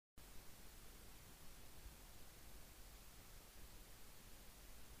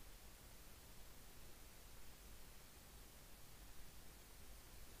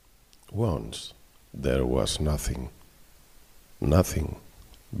once there was nothing, nothing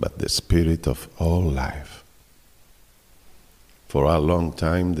but the spirit of all life. For a long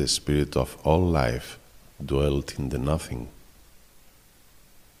time the spirit of all life dwelt in the nothing.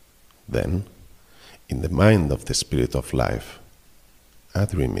 Then, in the mind of the spirit of life, a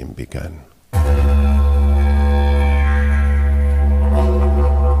dreaming began.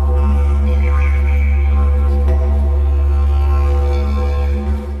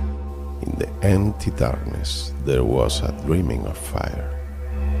 In the empty darkness there was a dreaming of fire,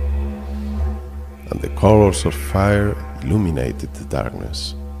 and the colors of fire illuminated the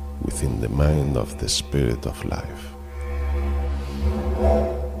darkness within the mind of the spirit of life.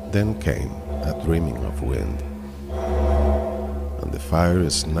 Then came a dreaming of wind, and the fire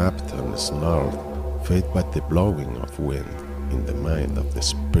snapped and snarled, fed by the blowing of wind in the mind of the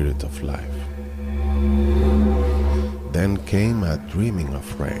spirit of life. Then came a dreaming of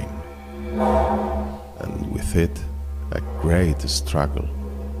rain, and with it a great struggle.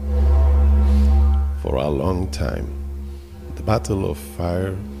 For a long time, the battle of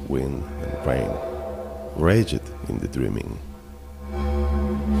fire, wind, and rain raged in the dreaming,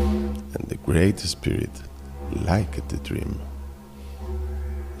 and the Great Spirit liked the dream.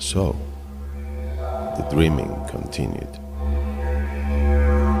 So, the dreaming continued.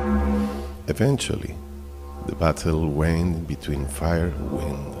 Eventually, the battle waned between fire,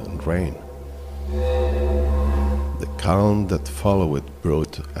 wind, and rain. The calm that followed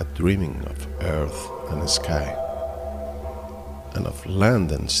brought a dreaming of earth and sky, and of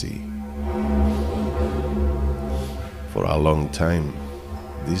land and sea. For a long time,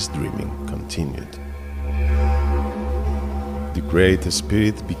 this dreaming continued. The Great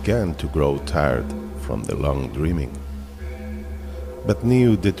Spirit began to grow tired from the long dreaming, but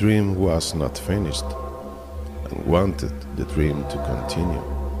knew the dream was not finished, and wanted the dream to continue.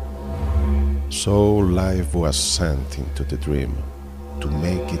 So life was sent into the dream to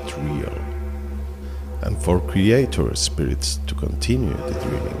make it real, and for creator spirits to continue the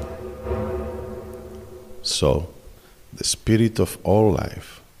dreaming. So, the spirit of all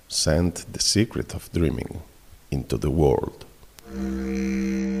life sent the secret of dreaming into the world.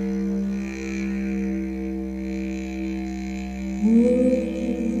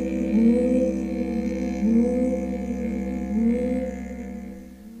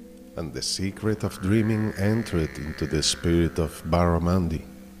 And the secret of dreaming entered into the spirit of Barramandi,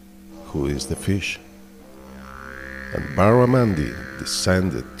 who is the fish. And Barramandi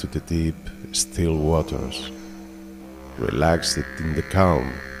descended to the deep, still waters, relaxed in the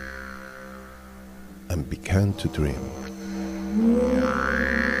calm, and began to dream.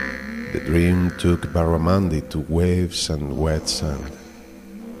 The dream took Barramandi to waves and wet sand.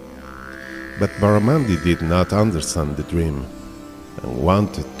 But Barramandi did not understand the dream, and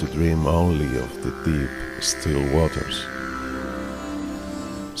wanted to dream only of the deep, still waters.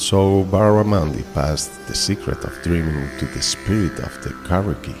 So Barramandi passed the secret of dreaming to the spirit of the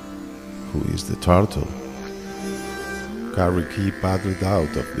Kariki, who is the turtle. Kariki paddled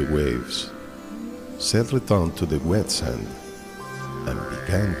out of the waves, settled onto the wet sand, and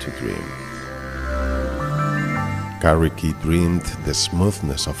began to dream. Kariki dreamed the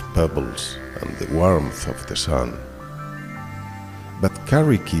smoothness of pebbles and the warmth of the sun. But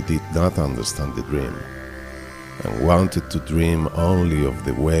Kariki did not understand the dream, and wanted to dream only of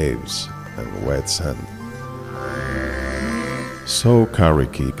the waves and wet sand. So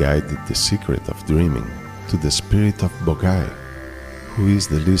Kariki guided the secret of dreaming to the spirit of Bogai, who is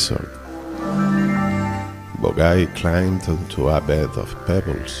the lizard. Bogai climbed onto a bed of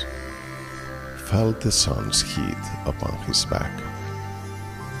pebbles, felt the sun's heat upon his back,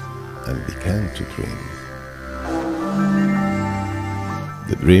 and began to dream.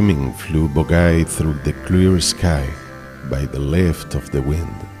 The dreaming flew Bogai through the clear sky by the lift of the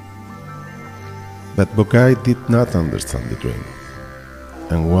wind. But Bogai did not understand the dream,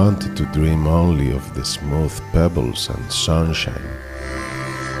 and wanted to dream only of the smooth pebbles and sunshine.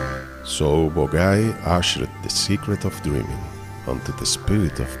 So Bogai ushered the secret of dreaming onto the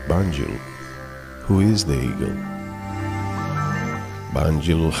spirit of Banjul, who is the eagle.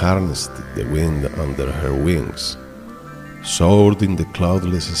 Banjul harnessed the wind under her wings, soared in the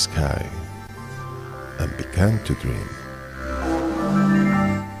cloudless sky, and began to dream.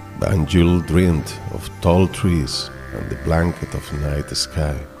 Banjul dreamed of tall trees and the blanket of night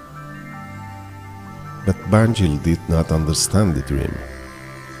sky. But Banjul did not understand the dream,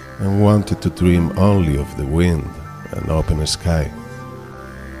 and wanted to dream only of the wind and open sky.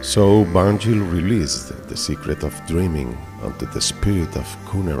 So Banjul released the secret of dreaming onto the spirit of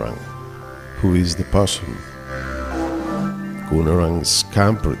Kunerang, who is the possum. Kunerang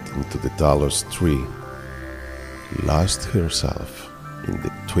scampered into the tallest tree, lost herself in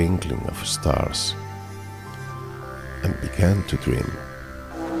the twinkling of stars, and began to dream.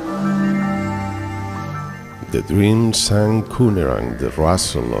 The dream sang Coonerang the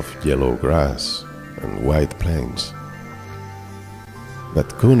rustle of yellow grass and white plains. But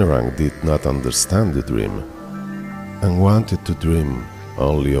Coonerang did not understand the dream and wanted to dream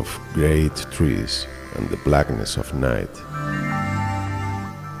only of great trees and the blackness of night.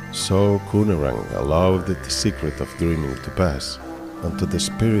 So Coonerang allowed the secret of dreaming to pass unto the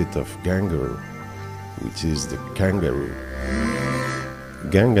spirit of Gangaru, which is the kangaroo.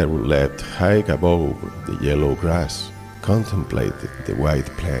 Gangaru leapt high above the yellow grass, contemplated the white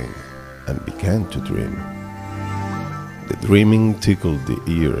plain, and began to dream. The dreaming tickled the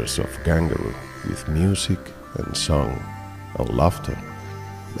ears of Gangaru with music and song and laughter,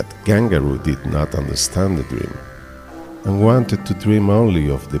 but Gangaru did not understand the dream and wanted to dream only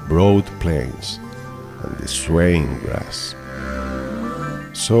of the broad plains and the swaying grass.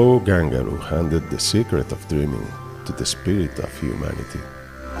 So Gangaru handed the secret of dreaming to the spirit of humanity.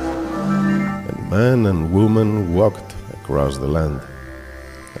 And man and woman walked across the land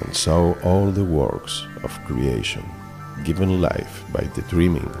and saw all the works of creation given life by the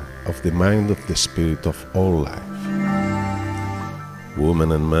dreaming of the mind of the spirit of all life.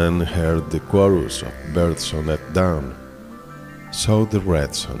 Woman and man heard the chorus of birds on at dawn, saw the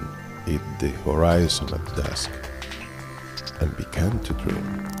red sun eat the horizon at dusk, and began to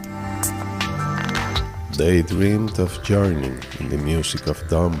dream. They dreamed of joining in the music of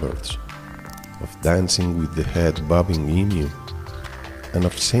dawnbirds, of dancing with the head bobbing emu, and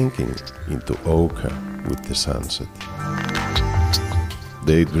of sinking into Oka with the sunset.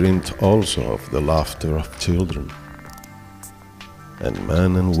 They dreamed also of the laughter of children, and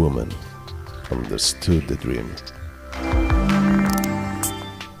man and woman understood the dream.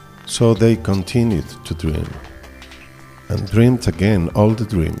 So they continued to dream, and dreamed again all the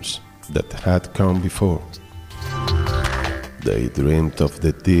dreams that had come before. They dreamed of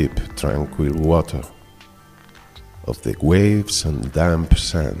the deep, tranquil water, of the waves and damp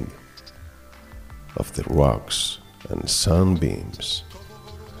sand, of the rocks and sunbeams,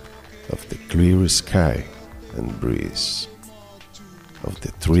 of the clear sky and breeze, of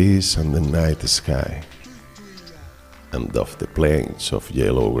the trees and the night sky, and of the plains of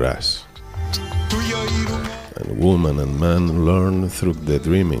yellow grass. And woman and man learned through the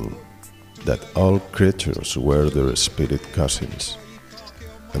dreaming that all creatures were their spirit cousins,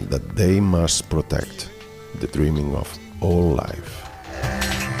 and that they must protect the dreaming of all life.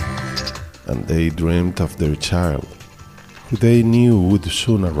 And they dreamed of their child, who they knew would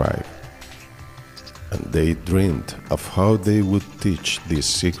soon arrive, and they dreamed of how they would teach these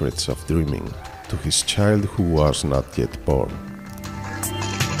secrets of dreaming to his child who was not yet born.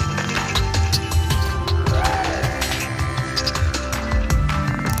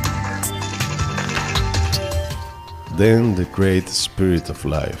 Then the great spirit of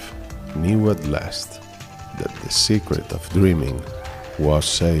life knew at last that the secret of dreaming was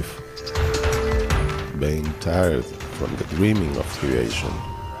safe. Being tired from the dreaming of creation,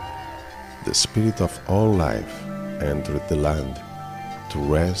 the spirit of all life entered the land to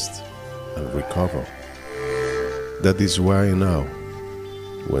rest and recover. That is why now,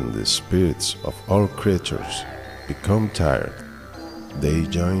 when the spirits of all creatures become tired, they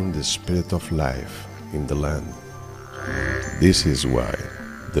join the spirit of life in the land. This is why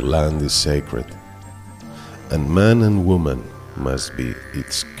the land is sacred, and man and woman must be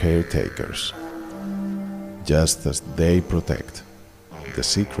its caretakers, just as they protect the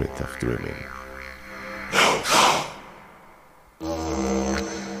secret of dreaming.